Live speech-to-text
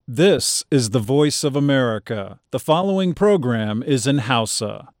This is the voice of America. The following program is in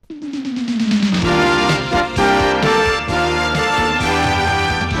Hausa.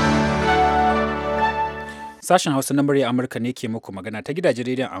 Sashen Hausa na murya Amurka ne ke muku magana ta gidajen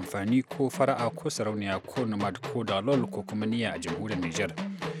rediyon amfani ko fara'a ko sarauniya ko nomad ko dalol ko kuma niyya a jamhuriyar Nijar.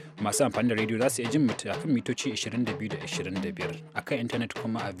 Masu amfani da rediyo za su iya jin mu a kan mitoci 22 da 25 a kan intanet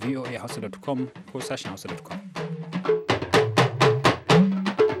kuma a voahausa.com ko sashen hausa.com.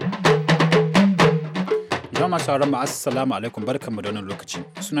 Jama'a sauran mu assalamu alaikum barkanmu da wannan lokaci.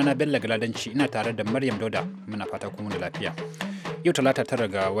 Sunana Bello Galadanci ina tare da Maryam Dauda muna fata kuma da lafiya. Yau talata 9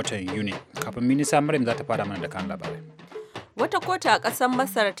 ga watan Yuni kafin minisa Maryam za ta fara mana da kan labarai. Wata kotu a ƙasar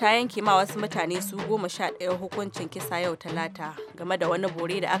Masar ta yanke ma wasu mutane su 11 hukuncin kisa yau talata game da wani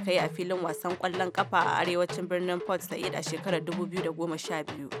bore da aka yi a filin wasan ƙwallon kafa a arewacin birnin Port Said a shekarar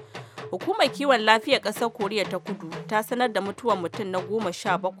 2012. Hukumar kiwon lafiyar ƙasar Koriya ta Kudu ta sanar da mutuwar mutum na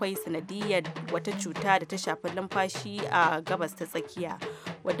 17 sanadiyyar wata cuta da ta shafi numfashi a gabas ta tsakiya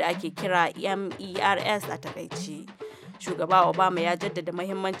wadda ake kira MERS a takaice. Shugaba Obama ya jaddada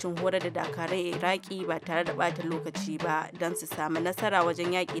mahimmancin horar da dakarai Iraki ba tare da bata lokaci ba don su samu nasara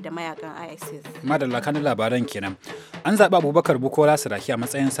wajen yaƙi da mayakan ISIS. Madalla kanin labaran kenan. An zaɓi Abubakar Bukola Saraki a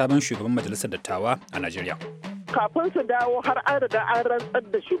matsayin sabon shugaban majalisar dattawa a Najeriya. Kafin su dawo har an riga an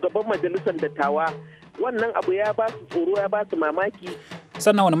rantsar da shugaban majalisar dattawa, wannan abu ya ba su tsoro ya ba su mamaki.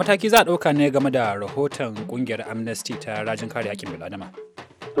 Sannan wani mataki za a ɗauka ne game da rahoton ƙungiyar Amnesty ta rajin kare haƙƙin bil'adama?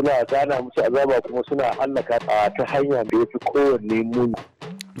 Suna gana musu azaba kuma suna hallaka ta hanya da ya fi kowanne muni.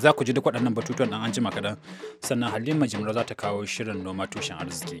 Za ku ji duk waɗannan batutuwan ɗan an jima kaɗan, sannan Halima Jimra za ta kawo shirin noma tushen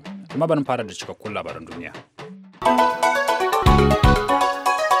arziki. Amma bari fara da cikakkun labaran duniya.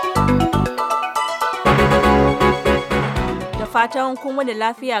 Da fatan kun wani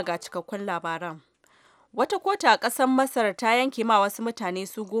lafiya ga cikakkun labaran. Wata kotu a ƙasar Masar ta yanke ma wasu mutane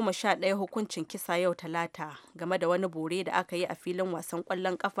su 11 hukuncin kisa yau talata game da wani bore da aka yi a filin wasan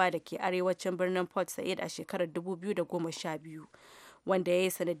ƙwallon ƙafa da ke arewacin birnin Port Said a shekarar 2012 wanda ya yi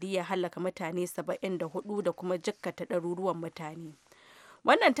sanadiyyar hallaka mutane 74 da kuma jikkata ɗaruruwan mutane.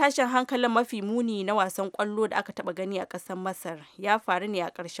 Wannan tashin hankalin mafi muni na wasan kwallo da aka taba gani a ƙasar Masar ya faru ne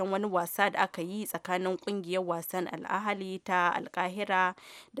a ƙarshen wani wasa da aka yi tsakanin ƙungiyar wasan Al-Ahli ta Alkahira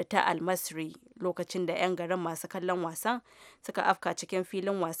da ta Al-Masri lokacin da 'yan garin masu kallon wasan suka afka cikin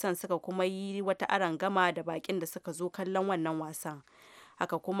filin wasan suka kuma yi wata arangama da bakin da suka zo kallon wannan wasan.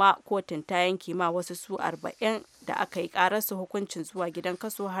 Haka kuma kotun ta yanke ma wasu su 40 da aka yi ƙararsu hukuncin zuwa gidan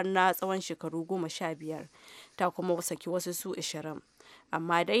kaso har na tsawon shekaru 15 ta kuma saki wasu su 20.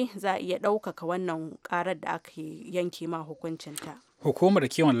 Amma dai za a iya ɗaukaka wannan ƙarar da aka yanke ma hukuncinta. Hukumar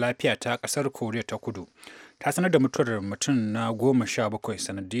kiwon lafiya ta ƙasar Koriya ta Kudu ta sanar da mutuwar mutum na 17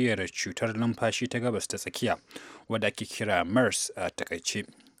 sanadiyar cutar numfashi ta gabas ta tsakiya wadda ake kira MERS a takaice.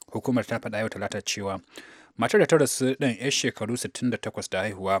 Hukumar ta faɗa yau talata cewa matar da ta rasu ɗin 'yar shekaru 68 da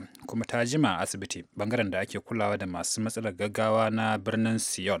haihuwa kuma ta jima a asibiti bangaren da ake kulawa da masu matsalar gaggawa na birnin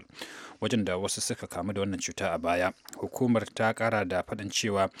Seoul wajen da wasu suka kamu da wannan cuta a baya. Hukumar ta kara da faɗin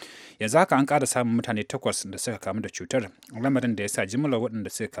cewa yanzu haka an ƙara samun mutane 8 da suka kamu da cutar, lamarin da ya sa jimlar waɗanda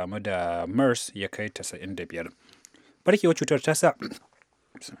suka kamu da MERS ya kai 95. Barkewar cutar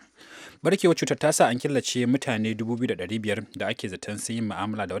ta sa an killace mutane 2,500 da ake zaton sun yi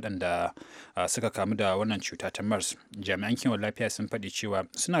mu'amala da waɗanda suka kamu da wannan cuta ta MERS. Jami'an kiwon lafiya sun faɗi cewa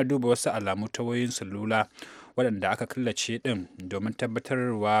suna duba wasu alamu ta wayoyin salula waɗanda aka killace ɗin domin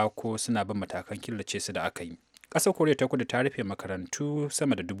tabbatarwa ko suna bin matakan killace su da aka yi. Ƙasar Koriya ta Kudu ta rufe makarantu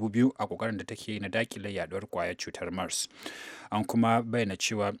sama da 2,000 a ƙoƙarin da take na daƙile yaɗuwar ƙwayar cutar MERS. An kuma bayyana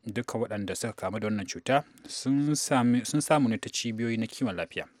cewa duka waɗanda suka kamu da wannan cuta sun samu ne ta cibiyoyi na kiwon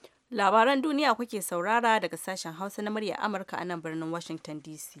lafiya. Labaran duniya kuke saurara daga sashen Hausa na murya Amurka a nan birnin Washington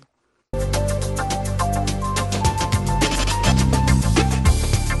DC.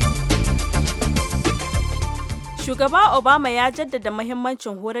 Shugaba Obama ya jaddada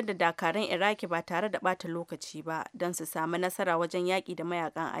mahimmancin horar da dakarun Iraki ba tare da bata lokaci ba don su samu nasara wajen yaƙi da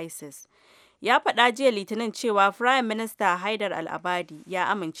mayakan ISIS. Ya faɗa jiya Litinin cewa Firayim Minista Haidar Al-Abadi ya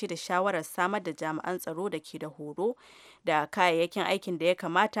amince da shawarar samar da jami'an tsaro da ke da horo da kayayyakin aikin da ya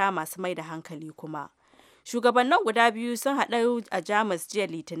kamata masu mai da hankali kuma. Shugabannin guda biyu sun haɗu a Jamus jiya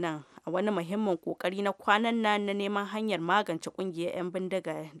Litinin a wani muhimmin kokari na kwanan nan na neman hanyar magance kungiyar 'yan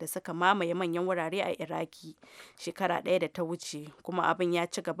bindiga da suka mamaye manyan wurare a Iraki shekara ɗaya da ta wuce, kuma abin ya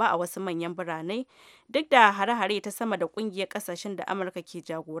ci gaba a wasu manyan birane duk da hare-hare ta sama da kungiyar kasashen da Amurka ke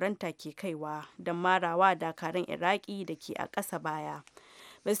jagoranta ke kaiwa don marawa dakarun Iraki da ke a ƙasa baya.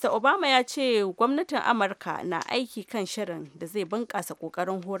 Mr. Obama ya ce gwamnatin Amurka na aiki kan shirin da zai bunƙasa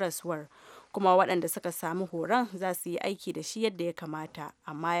ƙoƙarin horaswar kuma waɗanda suka samu horon za su yi aiki da shi yadda ya kamata,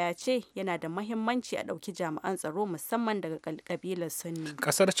 amma ya ce yana da mahimmanci a ɗauki jami'an tsaro musamman daga ƙabilar Sunni.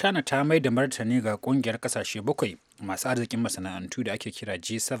 Ƙasar China ta mai da martani ga ƙungiyar ƙasashe 7 masu arzikin masana'antu da ake kira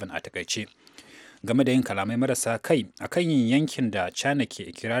G7 a takaice, game da yin kalamai marasa kai a kan yin yankin da China ke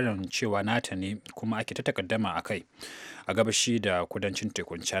ikirarin cewa nata ne kuma ake ta takaddama a kai a gabashi da kudancin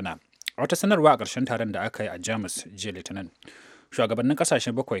tekun China. A wata sanarwa a ƙarshen taron da aka yi a Jamus jiya Litinin, shugabannin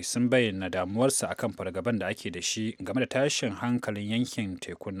ƙasashen 7 sun bayyana damuwarsa akan fargaban da ake da shi game da tashin hankalin yankin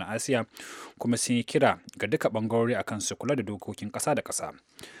tekun na Asiya, kuma sun yi kira ga duka ɓangarori akan su kula da dokokin ƙasa da ƙasa.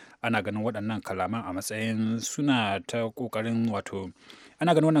 Ana ganin waɗannan kalaman a matsayin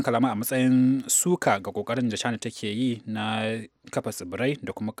suka ga ƙoƙarin da China take yi na kafa tsibirai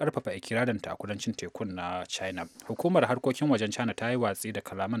da kuma ƙarfafa ikirarinta a kudancin tekun na China. Hukumar harkokin wajen China ta yi watsi da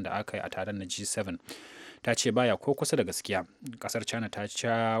kalaman da aka yi a taron na G7. Ta ce baya ko kusa da gaskiya. Kasar China ta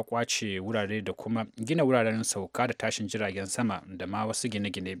kwace wurare da kuma gina wuraren sauka da tashin jiragen sama da ma wasu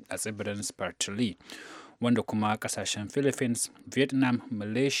gine-gine a tsibirin Spratly, wanda kuma kasashen Philippines, Vietnam,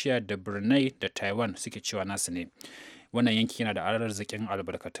 Malaysia da Brunei da Taiwan suke cewa nasu ne. Wannan yanki yana da arzikin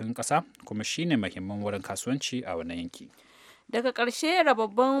albarkatun ƙasa kuma shine muhimman wurin kasuwanci a wannan yanki. Daga ƙarshe,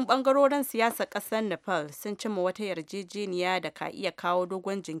 rababbun ɓangarorin siyasar ƙasar Nepal sun cimma wata yarjejeniya da ka iya kawo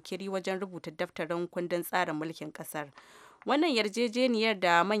dogon jinkiri wajen rubuta daftarin kundin tsarin mulkin ƙasar. Wannan yarjejeniyar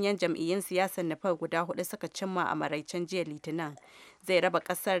da manyan jam'iyyun siyasar Nepal guda 4 suka cimma a maraicen jiya Litinin zai raba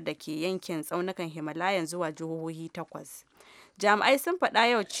ƙasar da ke yankin tsaunukan Himalayan zuwa jihohi 8. Jami'ai sun faɗa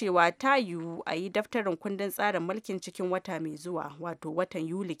yau cewa ta yiwu a yi daftarin kundin tsarin mulkin cikin wata mai zuwa, wato watan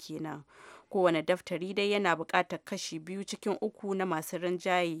Yuli kenan. Kowane daftari dai yana buƙatar kashi 2 cikin 3 na masu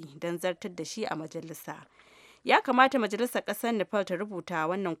rinjaye don zartar da shi a majalisa. Ya kamata majalisar ƙasar Nepal ta rubuta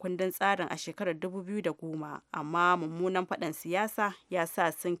wannan kundin tsarin a shekarar 2010, amma mummunan faɗan siyasa ya sa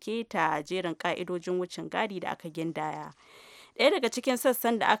sun keta jerin ƙa'idojin wucin gadi da aka gindaya. Ɗaya daga cikin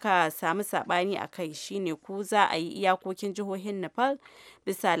sassan da aka samu saɓani a kai shine ko za a yi iyakokin jihohin Nepal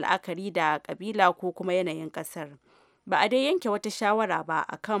bisa la'akari da ƙabila ko kuma yanayin ƙasar. Ba a dai yanke wata shawara ba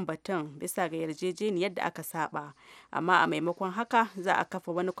a kan batun bisa ga yarjejeniyar da aka saba, amma a maimakon haka za a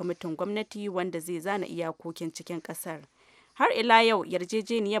kafa wani kwamitin gwamnati wanda zai zana iyakokin cikin ƙasar. Har ila yau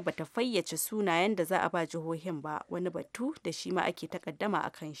yarjejeniyar bata fayyace sunayen da za a ba jihohin ba, wani batu da shi ma ake takaddama a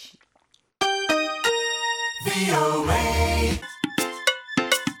kan shi.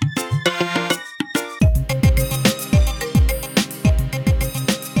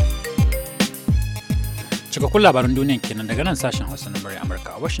 Cikakkun labaran duniyan kenan daga nan sashen Hausa na murya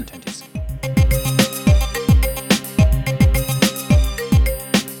Amurka a Washington DC.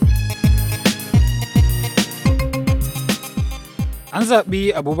 An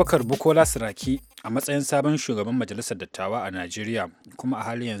zaɓi Abubakar Bukola Saraki a matsayin sabon shugaban Majalisar Dattawa a Najeriya, kuma a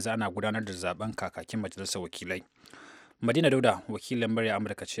halin yanzu ana gudanar da zaben kakakin Majalisar Wakilai. Madina Dauda, wakilin murya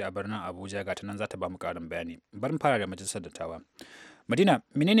Amurka ce a birnin Abuja, ga ta nan za ta ba mu ƙarin bayani. Bari mu fara da Majalisar Dattawa. Madina,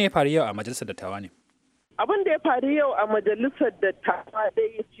 menene ya faru yau a Majalisar Dattawa ne? Abin da ya faru yau a majalisar dattawa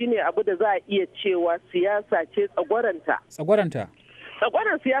dai shine abu da za a iya cewa siyasa ce tsagwaranta. Tsagwaranta?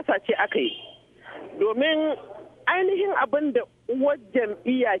 Tsagwaran siyasa ce aka yi. Domin ainihin abin da uwar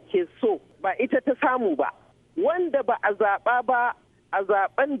jam'iyya ke so ba ita ta samu ba. Wanda ba a zaɓa ba a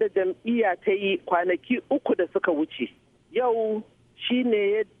zaɓen da jam'iyya ta yi kwanaki 3 da suka wuce. Yau shine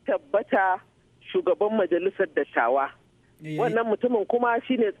ya tabbata shugaban majalisar dattawa. Wannan mutumin kuma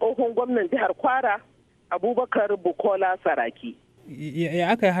shine tsohon gwamnan jihar Kwara, Abubakar Bukola Saraki.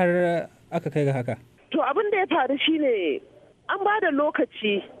 Ya aka har aka kai ga haka? To abin da ya faru shine an ba da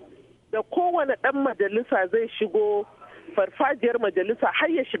lokaci da kowane ɗan majalisa zai shigo farfajiyar majalisa har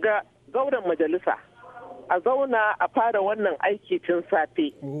ya shiga gauren majalisa. A zauna a fara wannan aiki tun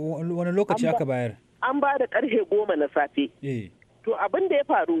safe. Wani lokaci aka bayar? An ba da ƙarfe 10 na safe. To abin da ya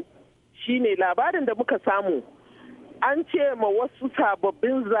faru shine labarin da muka samu. An ce ma wasu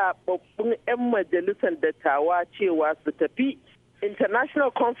sababbin zababbun 'yan majalisar dattawa cewa su tafi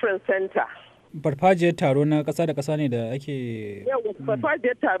International Conference Center. Farfajiyar taro na ƙasa da ƙasa ne da ake... Yau,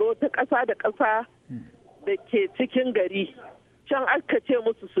 farfajiyar taro ta ƙasa da ƙasa da ke cikin gari. Can aka ce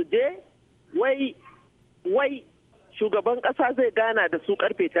musu su je, wai shugaban ƙasa zai gana da su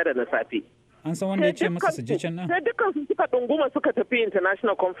karfe 9 na safe. An san wanda ya ce masa su je can nan? Sai dukkan su suka ɗunguma suka tafi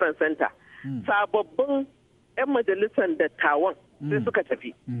International Conference Center. Sababbin 'yan majalisar dattawan sai suka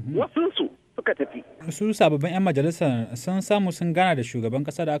tafi. Wasunsu suka tafi. Su sababbin 'yan majalisar sun samu sun gana da shugaban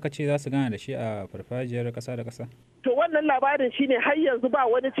kasa da aka ce za su gana da shi a farfajiyar kasa da kasa. To wannan labarin shine har yanzu ba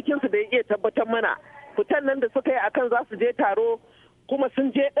wani cikinsu da ya iya tabbatar mana fitan nan da suka yi akan za su je taro kuma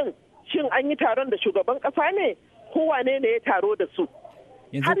sun je din. Shin an yi taron da shugaban kasa ne ko wane ne ya taro da su?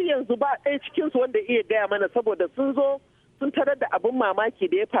 har yanzu ba ɗaya cikinsu wanda iya gaya mana, saboda sun zo sun tarar da abin mamaki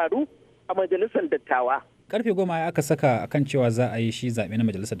da ya faru a majalisar dattawa. Karfe 10 aka saka akan cewa za a yi shi zaɓe na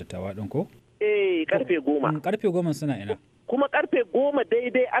majalisar dattawa ɗin ko? Karfe 10. Karfe 10 suna ina? Kuma karfe 10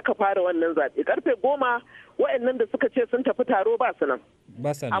 daidai aka fara wannan zaɓe. Karfe 10 waɗannan da suka ce sun tafi taro ba su nan.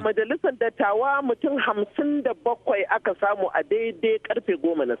 A majalisar dattawa mutum 57 aka samu a daidai karfe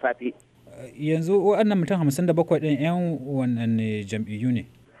 10 na safe. Yanzu waɗannan mutum 57 ɗin 'yan wannan jam'iyyu ne?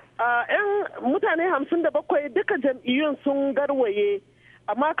 'Yan mutane 57 duka jam'iyyun sun garwaye,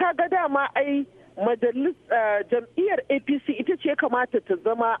 amma ka ga dama ai jam'iyyar APC ita ce kamata ta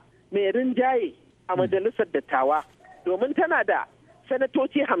zama mai rinjaye a majalisar dattawa, domin tana da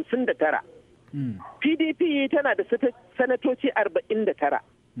sanatoci 59. PDP tana da sanatoci 49.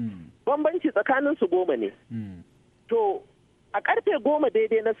 Bambanci tsakanin su 10 ne. To a karfe 10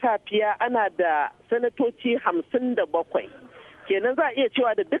 daidai na safiya ana da sanatoci 57. Kenan za a iya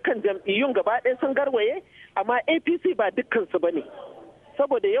cewa da dukkan jam'iyyun gaba ɗaya sun garwaye, amma APC ba dukkansu ba ne.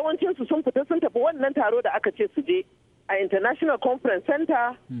 Saboda yawancinsu sun fita sun tafi wannan taro da aka ce su je a International Conference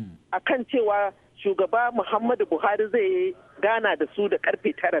Center a kan cewa shugaba Muhammadu Buhari zai gana da su da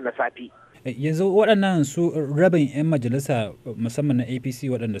karfe 9 na safe. Yanzu waɗannan su rabin 'yan majalisa musamman na APC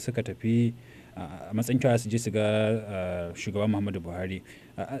waɗanda suka tafi a matsayin cewa su je su ga shugaba Muhammadu Buhari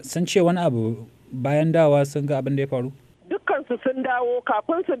sun ce wani abu bayan dawa sun ga abin da ya faru? Dukkansu sun dawo,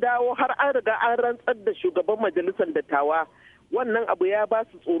 kafin su dawo har an riga an rantsar da shugaban majalisar dattawa. Wannan abu ya ba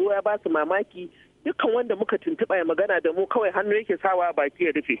su tsoro, ya ba su mamaki. Dukkan wanda muka tuntuɓa ya magana da mu kawai hannu yake sawa baki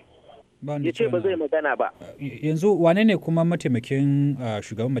ya rufe. Ya ce ba zai magana ba. Yanzu wane ne kuma mataimakin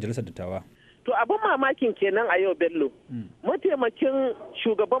shugaban majalisar dattawa? To abin mamakin kenan a yau Bello. Mataimakin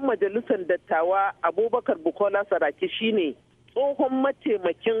shugaban majalisar dattawa Abubakar Bukola Saraki shine tsohon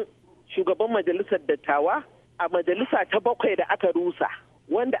mataimakin shugaban majalisar dattawa a majalisa ta 7 da aka rusa,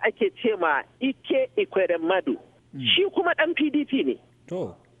 wanda ake ce ma Ike Ikweremadu. Shi kuma ɗan PDP ne.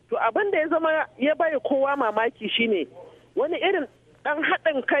 To abin da ya zama ya bai kowa mamaki shine wani irin ɗan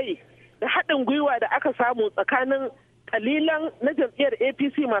haɗin kai da haɗin gwiwa da aka samu tsakanin kalilan na jam'iyyar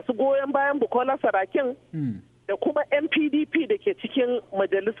APC masu goyon bayan Bukola Sarakin da kuma yan PDP da ke cikin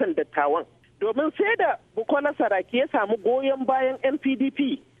majalisar dattawan. Domin sai da Bukola Saraki ya samu goyon bayan yan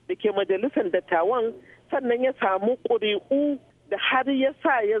PDP da ke majalisar dattawan, sannan ya samu ƙuri'u da har ya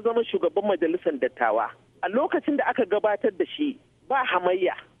sa ya zama shugaban majalisar dattawa. A lokacin da aka gabatar da shi ba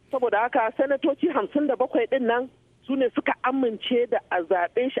hamayya. Saboda haka sanatoci 57 ɗin nan su ne suka amince da a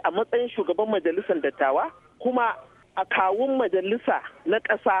zaɓe shi a matsayin shugaban majalisar dattawa, kuma a kawun majalisa na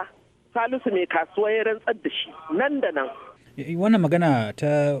ƙasa Salisu mai kasuwa ya rantsar da shi nan da nan. Wannan magana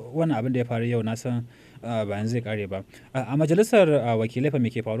ta wannan abin da ya faru yau na san ba zai kare ba. A majalisar wakilai fa me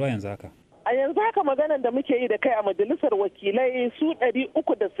ke faruwa yanzu haka? A yanzu haka maganar da muke yi da kai a majalisar wakilai su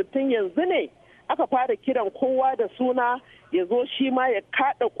 360 yanzu ne aka fara kiran kowa da suna ya zo shi ma ya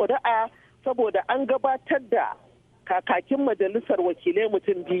kaɗa ƙuri'a, saboda an gabatar da kakakin majalisar wakilai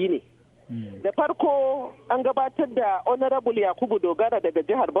mutum 2 ne. Da farko an gabatar da Honorable Yakubu Dogara daga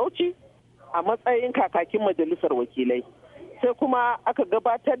jihar Bauchi a matsayin kakakin majalisar wakilai. Sai kuma aka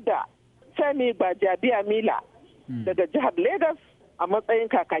gabatar da Femi Bajabiya Mila daga jihar Lagos a matsayin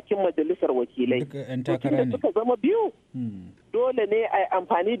kakakin majalisar wakilai. Da suka zama 2, dole ne a yi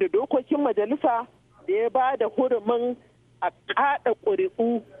amfani da dokokin majalisa da ya ba da hurumin a kaɗa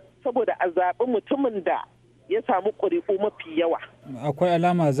ƙuri'u saboda a zaɓi mutumin da ya samu ƙuri'u mafi yawa. Akwai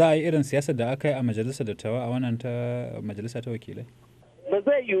alama za a yi irin siyasar da aka yi a majalisar dattawa a wannan ta majalisa ta wakilai? Ba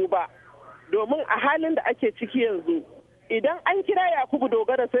zai yiwu ba, domin a halin da ake ciki yanzu idan an kira Yakubu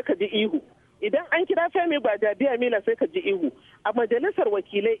Dogara sai ka ji ihu, idan an kira Femi Bajabiya Mila sai ka ji ihu. A majalisar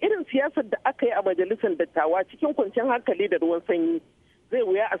wakilai irin siyasar da aka yi a majalisar dattawa cikin kwanciyar hankali da ruwan sanyi zai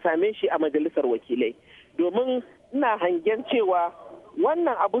wuya a same shi a majalisar wakilai, domin ina hangen cewa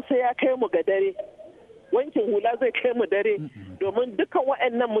wannan abu sai ya kai mu ga dare, wankin hula zai kai mu dare, domin dukkan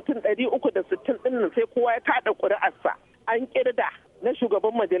waɗannan mutum 360 ɗin sai kowa ya kaɗa ƙuri'arsa an ƙirda na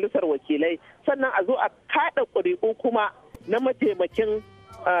shugaban majalisar wakilai, sannan a zo a kaɗa ƙuri'u kuma na mataimakin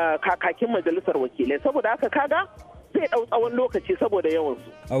kakakin majalisar wakilai. Saboda haka kaga zai ɗau tsawon lokaci saboda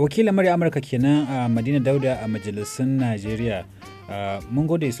yawansu. A wakilin murya Amurka kenan a Madina Dauda a majalisun Najeriya. Mun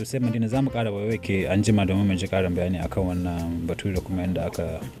gode sosai Madina, za mu ƙara waiwai ke an jima domin mu ji ƙarin bayani akan wannan batu da kuma yadda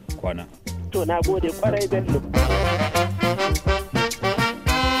aka kwana. To na gode ƙwarai Bello.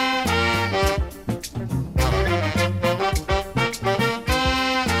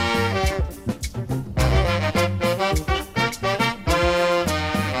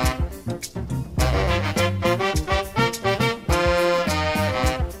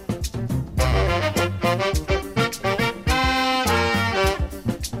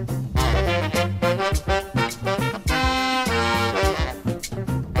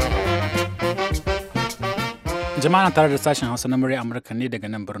 Jama'a tare da sashen Hausa na murya Amurka ne daga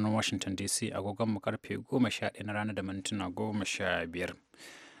nan birnin Washington DC, agogon mu karfe 11 na rana da mintuna 15.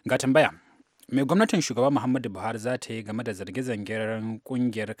 Ga tambaya, mai gwamnatin shugaba Muhammadu Buhari za ta yi game da zarge-zargen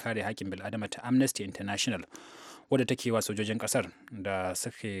kungiyar kare haƙƙin bil'adama ta Amnesty International wadda take wa sojojin ƙasar da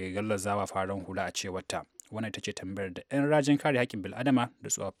suke gallazawa faran hula a cewarta. Wannan ita ce tambayar da 'yan rajin kare haƙƙin bil'adama da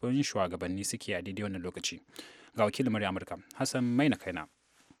tsofaffin shugabanni suke a daidai wannan lokaci. Ga wakilin murya Amurka, Hassan Maina Kaina.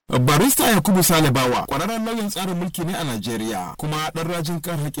 Barista Yakubu Salibawa kwararren lauyan tsarin mulki ne a Najeriya kuma dan rajin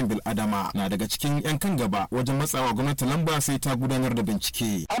kan haƙƙin bil'adama na daga cikin 'yan kan gaba wajen matsawa gwamnati lamba sai ta gudanar da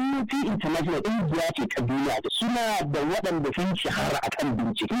bincike. Amnesty International ƙungiya ce ta duniya suna da waɗanda sun shahara akan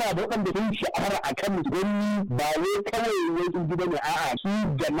bincike, suna da waɗanda sun shahara akan gani ba wai kawai wajen gida ne a'a su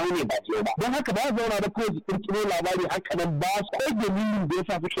jama'u ne ba ce ba. Don haka ba zauna da kawai su kirkiro labari haka nan ba ko dalilin da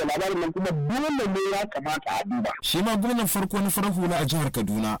yasa suke labarin nan kuma dole ne ya kamata a duba. Shi ma gwamnan farko na farar hula a jihar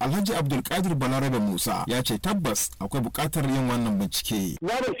Kaduna Alhaji Abdulkadir Balarabe Musa ya ce tabbas akwai buƙatar yin wannan bincike.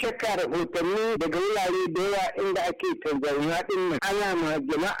 Babu shakka rahotanni daga wurare da yawa inda ake tanzaniya din nan ana ma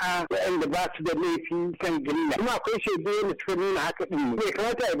jama'a waɗanda ba su da laifi kan gilla. Kuma akwai shaidu wanda suka nuna haka din ne. Bai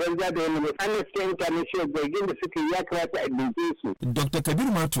kamata a banza da wani Amnesty International zargin da suka yi ya kamata a bincike su. Dr. Kabir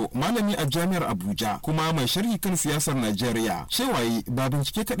Mato malami a Jami'ar Abuja kuma mai sharhi kan siyasar Najeriya cewa ba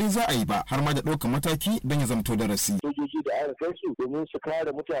bincike kaɗai za a yi ba har ma da ɗaukar mataki don ya zamto darasi. Sojoji da aka kai su domin su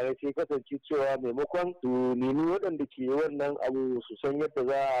kare mutane sai kasance cewa maimakon su nemi waɗanda ke wannan abu su san yadda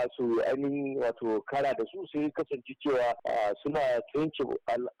za su ainihin wato kara da su sai kasance cewa suna tsinci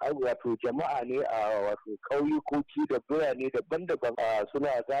wato jama'a ne a wato ƙauyukoki da birane daban-daban suna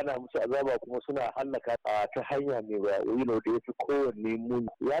gana musu azaba kuma suna hallaka ta hanya mai da ya fi kowanne muni.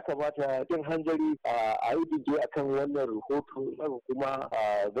 Ya kamata yin hanzari a yi dige akan wannan rahoto kuma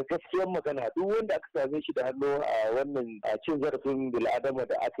ga gaskiyar magana duk wanda aka same shi da hannu a wannan cin zarafin bil'adama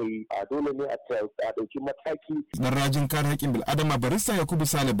da aka yi a dole ne a ɗauki mataki. Dan rajin kare haƙƙin bil'adama barista Yakubu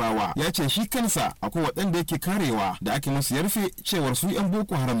Salibawa ya ce shi kansa akwai waɗanda yake karewa da ake musu yarfe cewar su 'yan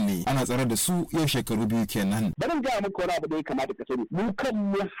Boko Haram ne ana tsare da su yau shekaru 2 kenan. Barin ga muku wani abu da ya kamata ka sani mu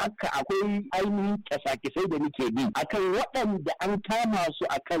kanmu haka akwai ainihin kyasa-kyasai da muke bi akan waɗanda an kama su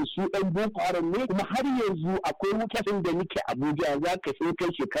akan su 'yan Boko Haram ne kuma har yanzu akwai wukasin da muke Abuja za ka sai kai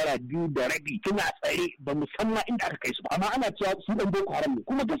shekara 2 da rabi suna tsare ba musamman inda aka kai su ba amma ana cewa su 'yan Boko Haram ne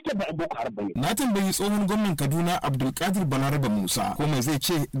kuma gaskiya ba 'yan Boko Haram ba ne. Na tambayi tsohon gwamnan Kaduna Abdulkadir Balarabe Musa ko mai zai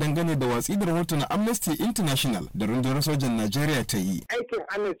ce dangane da watsi da rahoton na Amnesty International da rundunar sojan Najeriya ta yi. Aikin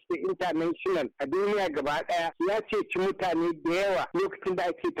Amnesty International a duniya gaba daya ya ceci mutane da yawa lokacin da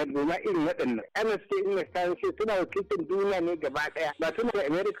ake tarzoma irin waɗannan. Amnesty International suna wakiltar duniya ne gaba daya ba suna da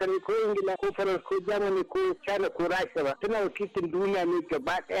America ne ko Ingila ko Faransa ko Germany ko China ko Rasha ba suna wakiltar duniya ne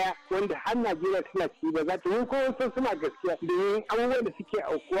gaba daya wanda har Najeriya suna ci ba za ta yi ko wasu suna gaskiya domin abubuwan da suke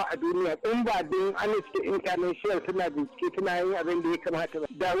aukuwa a duniya in ba don Amnesty International suna bincike suna yin abin da ya kamata ba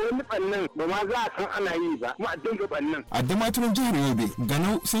da wani ɓannan ba ma za a san ana yi ba kuma a dinga ɓannan. A Damaturu jihar Yobe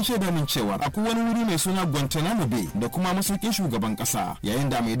Ganau sun shaida min cewa akwai wani wuri mai suna Guantanamo Bay da kuma masaukin shugaban kasa yayin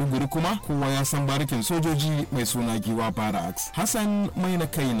da Maiduguri kuma kowa ya san barikin sojoji mai suna Giwa Barracks. Hassan Maina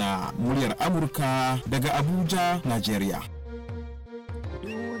Kaina muryar Amurka daga Abuja, Najeriya.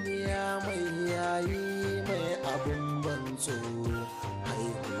 Duniya mai yayi mai abin banzo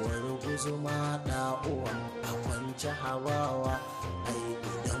haihuwar guzuma da uwa a kwance hawawa ai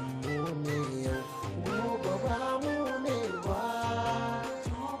idan mu ne yau gobe ba mu ne ba.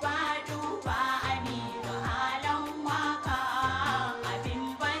 Duba duba aminu halin waka abin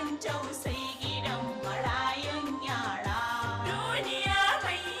ban tausayi gidan marayun yara. Duniya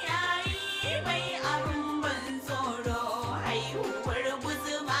mai yayi mai abin ban tsoro haihuwar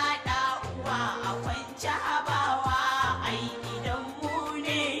guzuma da uwa a kwance habawa ai idan mu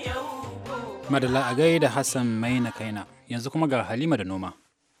ne yau. Madalla a gaida Hassan Maina Kaina. Yanzu kuma ga Halima da noma.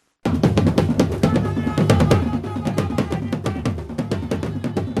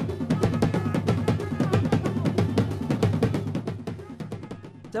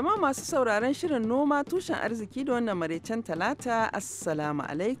 Jama'a masu sauraron shirin noma tushen arziki da wannan maraicen talata, Assalamu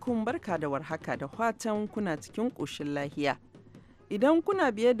alaikum, barka da warhaka da fatan kuna cikin ƙoshin lahiya. Idan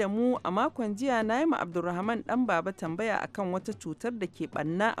kuna biye da mu a makon jiya na yi ma Abdulrahman ɗan baba tambaya akan wata cutar da ke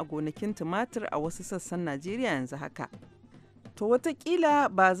ɓanna a gonakin tumatir a wasu sassan Najeriya yanzu haka. To watakila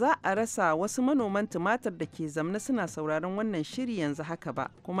ba za a rasa wasu manoman tumatir da ke zamna suna sauraron wannan shiri yanzu haka ba,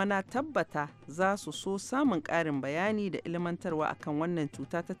 kuma na tabbata za su so samun ƙarin bayani da ilmantarwa akan wannan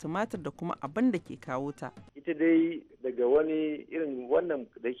cuta ta tumatir da kuma abin da ke kawo ta. Ita dai daga wani irin wannan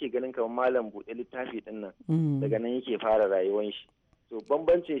da yake ganin kamar malam buɗe littafi ɗin nan daga nan yake fara rayuwan shi. to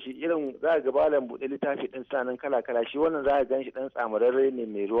bambancin shi irin za ga balan buɗe littafi ɗin sanan kala-kala, shi wannan za ka gan shi ɗan tsamararre ne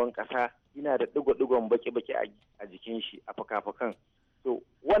mai ruwan ƙasa, yana da ɗigo-ɗigon baki-baki a jikin shi a faka-fakan. To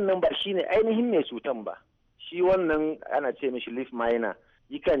wannan ba shi ne ainihin mai cutan ba, shi wannan ana ce mishi leaf miner,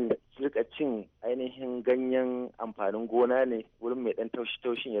 yakan rika cin ainihin ganyen amfanin gona ne wurin mai ɗan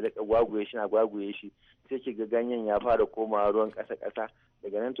taushi-taushin ya rika gwaguye shi na gwaguye shi, sai ki ga ganyen ya fara komawa ruwan ƙasa-ƙasa.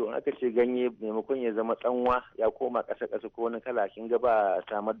 Daga nan to in aka ce ganye maimakon ya zama tsanwa ya koma ƙasa-ƙasa ko wani kala, kin ga ba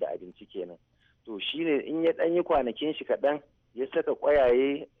samar da abinci kenan. To shine in ya ɗan yi kwanakin shi kaɗan ya saka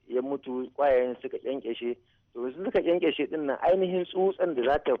ƙwayaye ya mutu, ƙwayayen suka ƙyanƙyashe, to su suka ƙyanƙyashe ɗin nan ainihin tsutsan da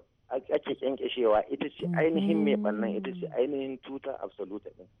za ta ake ƙyanƙyashewa ita ce ainihin mai ɓannan, ita ce ainihin tuta absoluta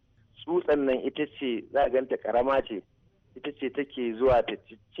ɗin. Tsutsan nan ita ce za a ganta ƙarama ce, ita ce take zuwa ta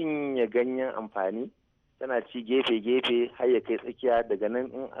cinye ganyen amfani, tana ci gefe-gefe har ya kai tsakiya. Daga nan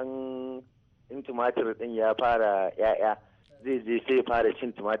in tumatir din ya fara ya'ya zai je sai ya fara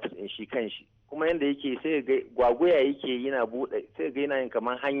cin tumatir din shi kanshi, kuma yanda yake sai ga gwaguya yake yana bude, sai ga yana yin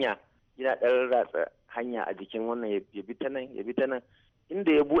kamar hanya, yana ɗan ratsa hanya a jikin wannan ya bi ta nan ya bi ta nan, inda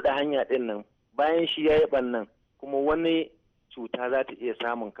ya bude hanya din nan bayan shi ya yi ɓannan kuma wani cuta za ta iya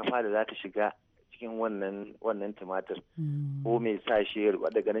samun kafa da za ta shiga cikin wannan tumatir ko mai sa shi ya ruba.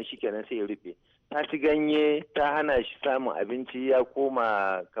 Daga nan shikenan sai ya rufe, ta ci ganye, ta hana shi samun abinci, ya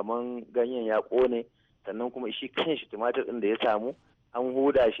koma kaman ganyen ya kone, sannan kuma shi kanshi tumatir din da ya samu an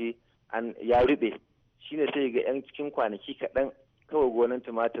huda shi ya rube, shine sai ga yan cikin kwanaki kaɗan kawai gonan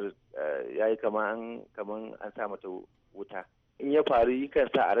tumatir ya yi kaman an sa mata wuta. In ya faru yakan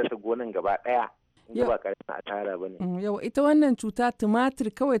sa a rasa gonan gaba ɗaya. Ba karamin asara ba ne. Yau ita wannan cuta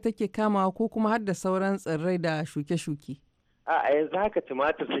tumatir kawai take kamawa ko kuma har da sauran tsirrai da shuke-shuke? A yanzu haka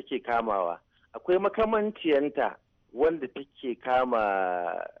tumatir take kamawa. Akwai makamanciyanta wanda take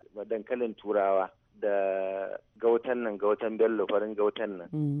kama dankalin turawa da gautan bello, farin gautan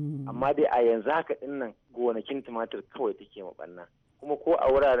nan. Amma dai a yanzu haka din nan gonakin tumatir kawai take maɓanna. Kuma ko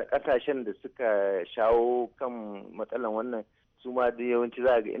a wuraren ƙasashen da suka shawo kan matsalan wannan, su ma da yawanci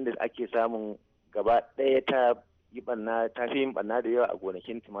za ga inda ake samun gaba ɗaya ta fi yin ɓanna da yawa a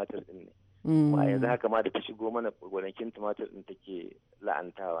gonakin tumatir ɗin ne. Kuma yanzu haka ma da ta shigo mana gonakin tumatir ɗin take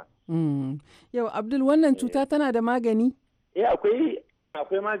la'antawa. Yau Abdul, wannan cuta tana da magani?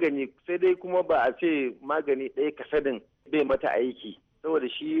 Akwai magani, sai dai kuma ba a ce magani ɗaya kasadin bai mata aiki, saboda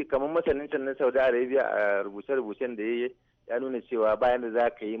shi kamar masanin can na Saudi Arabia a rubuce-rubucen da ya nuna cewa bayan da za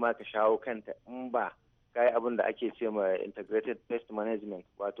ka yi ma ka shawo kanta in ba ka yi abin da ake ce ma integrated pest management,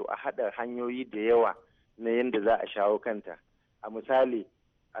 wato a haɗa hanyoyi da yawa na yadda za a shawo kanta. A misali,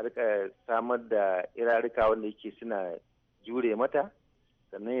 a rika samar da irarika wanda yake suna jure mata,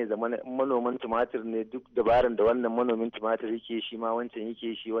 sannan ya zama manoman tumatir ne duk dabaran da wannan manomin tumatir yake shi ma wancan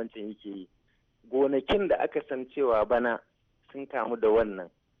yake shi wancan yake yi. Gonakin da aka san cewa bana sun kamu da wannan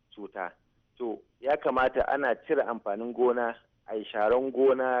cuta, to ya kamata ana cire amfanin gona, a yi sharan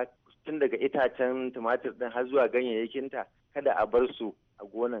gona tun daga itacen tumatir din har zuwa ganyayyakinta, kada a bar su a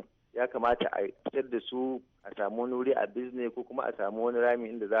gonan. Ya kamata a fitar da su a samu wani wuri a bizne ko kuma a samu wani rami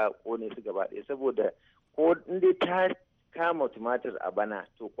inda za a kone su gaba ɗaya, saboda ko inda ta kama tumatir a bana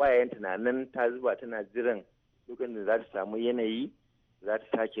to kwayayen tunanin ta zuba tana jiran lokacin da za ta samu yanayi za ta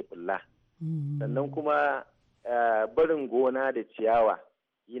sake bulla. Sannan kuma barin gona da ciyawa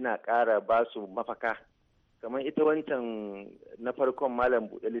yana ƙara ba su mafaka. Kamar ita wancan na farkon malam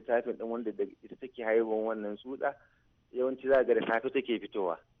buɗe littafin ɗin wanda ita take haihuwan wannan tsutsa, yawanci za ga da safe take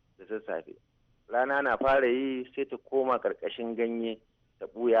fitowa da sassafe. Rana na fara yi sai ta koma ƙarƙashin ganye ta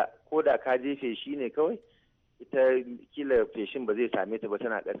ɓuya, ko da ka je feshi ne kawai ita kila feshin ba zai same ta ba,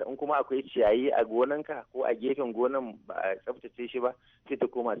 tana ƙasa. In kuma akwai ciyayi a gonanka ko a gefen gonan ba a tsaftace shi ba, sai ta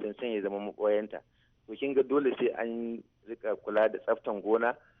koma sansan ya zama maɓoyanta. To kin ga dole sai an rika kula da tsaftan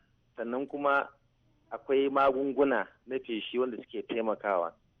gona. Sannan kuma akwai magunguna na feshi wanda suke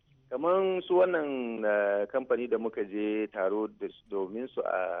taimakawa, kamar su wannan kamfani da muka je taro domin su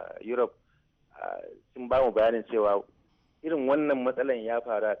a Europe sun ba mu bayanin cewa irin wannan matsalan ya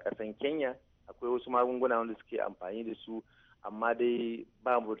faru a ƙasan Kenya. Akwai wasu magunguna wanda suke amfani da su, amma dai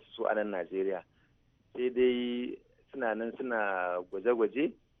ba mu su a nan Najeriya, sai dai suna nan suna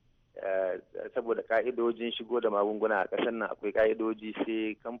gwaje-gwaje saboda ka'idojin shigo da magunguna a ƙasar nan akwai ka'idoji,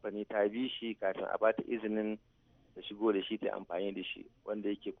 sai kamfani ta bi shi kafin a bata izinin da shigo da shi ta amfani da shi, wanda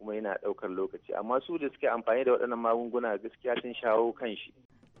yake kuma yana ɗaukar lokaci. Amma su da suke amfani da waɗannan magunguna gaskiya sun shawo kan shi.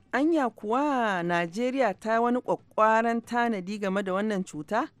 Anya kuwa Najeriya ta wani ƙwaƙƙwaran tanadi game da wannan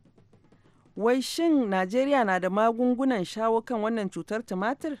cuta? Wai shin Najeriya na da magungunan shawo kan wannan cutar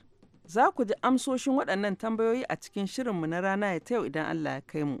tumatir? Za ku ji amsoshin waɗannan tambayoyi a cikin shirinmu na rana ya ta yau idan Allah ya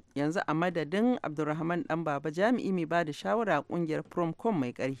kai mu. Yanzu a madadin Abdulrahman ɗan Baba jami'i mai ba da shawara a ƙungiyar Promcom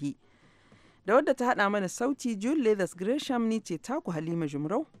mai ƙarfi. Da wadda ta haɗa mana sauti June Leathers Gresham ni ce taku Halima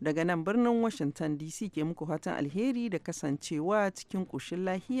Jumrau daga nan birnin Washington DC ke muku fatan alheri da kasancewa cikin ƙoshin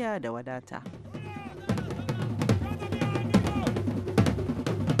lahiya da wadata.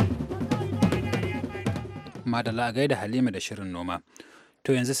 Madalla a gaida Halima da shirin noma.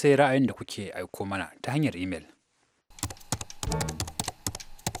 To yanzu sai ra'ayin da kuke aiko mana ta hanyar imel.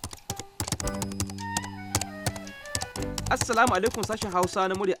 Assalamu alaikum sashen Hausa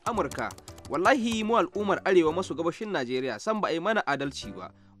na muryar Amurka. Wallahi mu al'ummar Arewa maso gabashin Najeriya san ba a yi mana adalci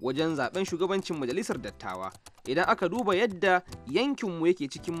ba wajen zaben shugabancin majalisar dattawa. Idan aka duba yadda yankinmu yake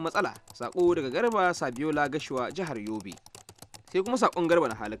cikin matsala, sako daga Garba Sabiola Gashuwa jihar Yobe. Sai kuma sakon Garba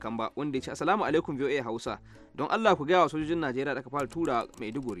na Halikan ba wanda ya ce assalamu alaikum VOA Hausa. Don Allah ku gaya wa sojojin Najeriya da aka fara tura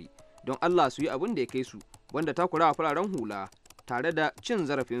Maiduguri. Don Allah su yi abin da ya kai su, wanda takurawa fararen hula tare da cin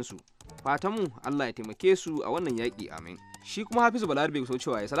zarafinsu. Fatanmu Allah ya taimake su a wannan yaƙi amin. Shi kuma Hafizu Balarabe so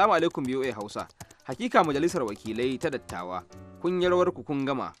cewa assalamu alaikum VOA Hausa. Hakika majalisar wakilai ta dattawa kun yarwar ku kun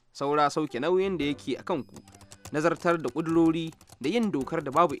gama saura sauke nauyin da yake a kanku. Nazartar da ƙudurori da yin dokar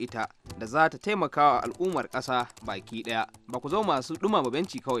da babu ita da za ta taimaka wa al'ummar ƙasa baki ɗaya ba ku zama masu ɗumama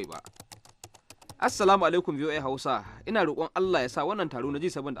benci kawai ba. Assalamu alaikum VOA Hausa, ina roƙon Allah ya sa wannan taro na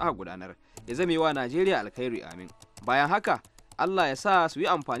G7 da aka gudanar ya zame wa Najeriya alkhairi amin. Bayan haka, Allah ya sa su yi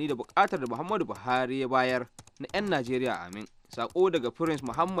amfani da buƙatar da Muhammadu Buhari ya bayar na 'yan Najeriya amin. Sako daga Prince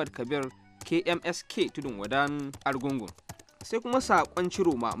Muhammad Kabir KMSK Tudun Wadan Argungun. Sai kuma sakon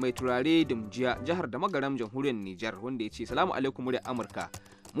Ciroma mai turare Dimjiya jihar da Magaram jamhuriyar Nijar wanda ya ce salamu alaikum muryar Amurka.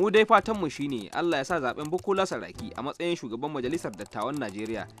 Mu dai fatanmu shine Allah ya sa zaben Bukola Saraki a matsayin shugaban majalisar dattawan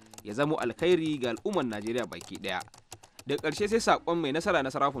Najeriya ya zamo alkhairi ga al'ummar Najeriya baki daya. Da ƙarshe sai sakon mai nasara na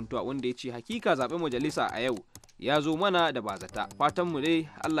Sarafuntuwa wanda ya ce hakika zaben majalisa a yau ya zo mana da bazata. Fatanmu dai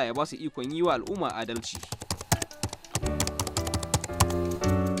Allah ya ba su ikon yi wa al'umma adalci.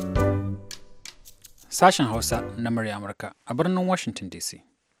 Sashen Hausa na murya Amurka a birnin Washington DC.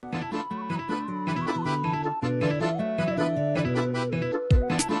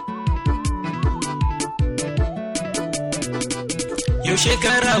 Yau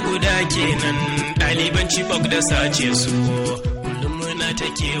shekara guda kenan ɗaliban Chibok da sace su, kullum muna ta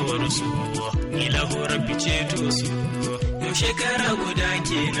kewar su, ilahorar fice to su. Yau shekara guda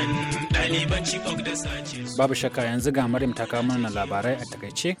kenan ɗaliban Chibok da sace su. Babu shakka yanzu ga Maryam ta kawo mana labarai a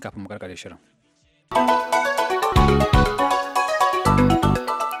takaice kafin mu karkare shirin.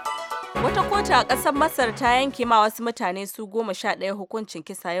 Wata kotu a ƙasar Masar ta yanke ma wasu mutane su 11 hukuncin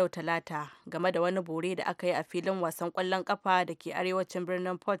kisa yau Talata game da wani bore da aka yi a filin wasan ƙwallon ƙafa da ke arewacin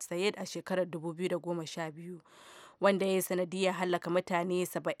birnin Port Said a shekarar 2012, wanda ya yi sanadiyar hallaka mutane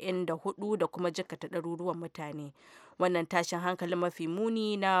 74 da kuma jikkata ɗaruruwan mutane. Wannan tashin hankalin mafi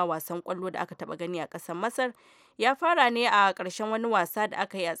muni na wasan ƙwallo da aka taɓa gani a ƙasar Masar ya fara ne a ƙarshen wani wasa da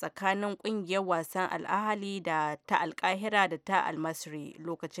aka yi a tsakanin ƙungiyar wasan Al-Ahli da ta Al-Qahira da ta Al-Masri,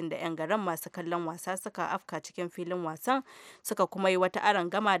 lokacin da 'yan garin masu kallon wasa suka afka cikin filin wasan suka kuma yi wata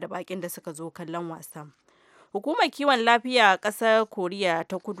arangama da bakin da suka zo kallon wasan. Hukumar kiwon lafiya a ƙasar Koriya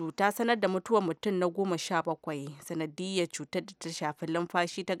ta Kudu ta sanar da mutuwar mutum na 17 sanadiyyar cutar da ta shafi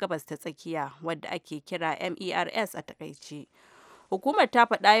lumfashi ta gabas ta tsakiya wadda ake kira MERS a takaice. Hukumar ta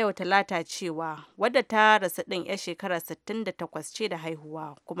faɗa yau Talata cewa wadda ta rasu ɗin 'yar shekara 68 ce da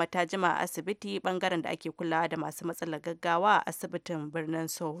haihuwa kuma ta jima a asibiti bangaren da ake kulawa da masu matsalar gaggawa a asibitin birnin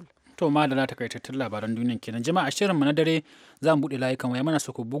Seoul. To ma da na takaitattun labaran duniyan kenan. Jama'a shirin mu na dare za mu buɗe layukan waya mana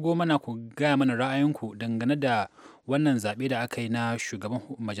su ku bugo mana ku gaya mana ra'ayinku dangane da wannan zaɓe da aka yi na shugaban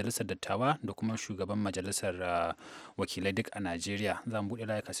majalisar dattawa da kuma shugaban majalisar wakilai duk a Najeriya. Za mu buɗe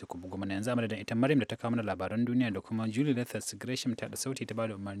layuka sai ku bugo mana yanzu amma da ita Maryam da ta kawo mana labaran duniya da kuma Julie Lethas Gresham ta da sauti ta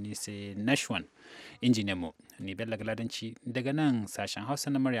bada umarni sai Nashwan injiniyan mu ni Bello Galadanci daga nan sashen Hausa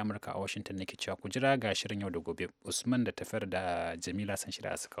na murya Amurka a Washington nake cewa ku jira ga shirin yau da gobe. Usman da Tafiyar da Jamila san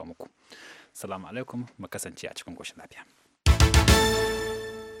shirya su kawo muku. Salamu alaikum mu kasance a cikin koshin lafiya.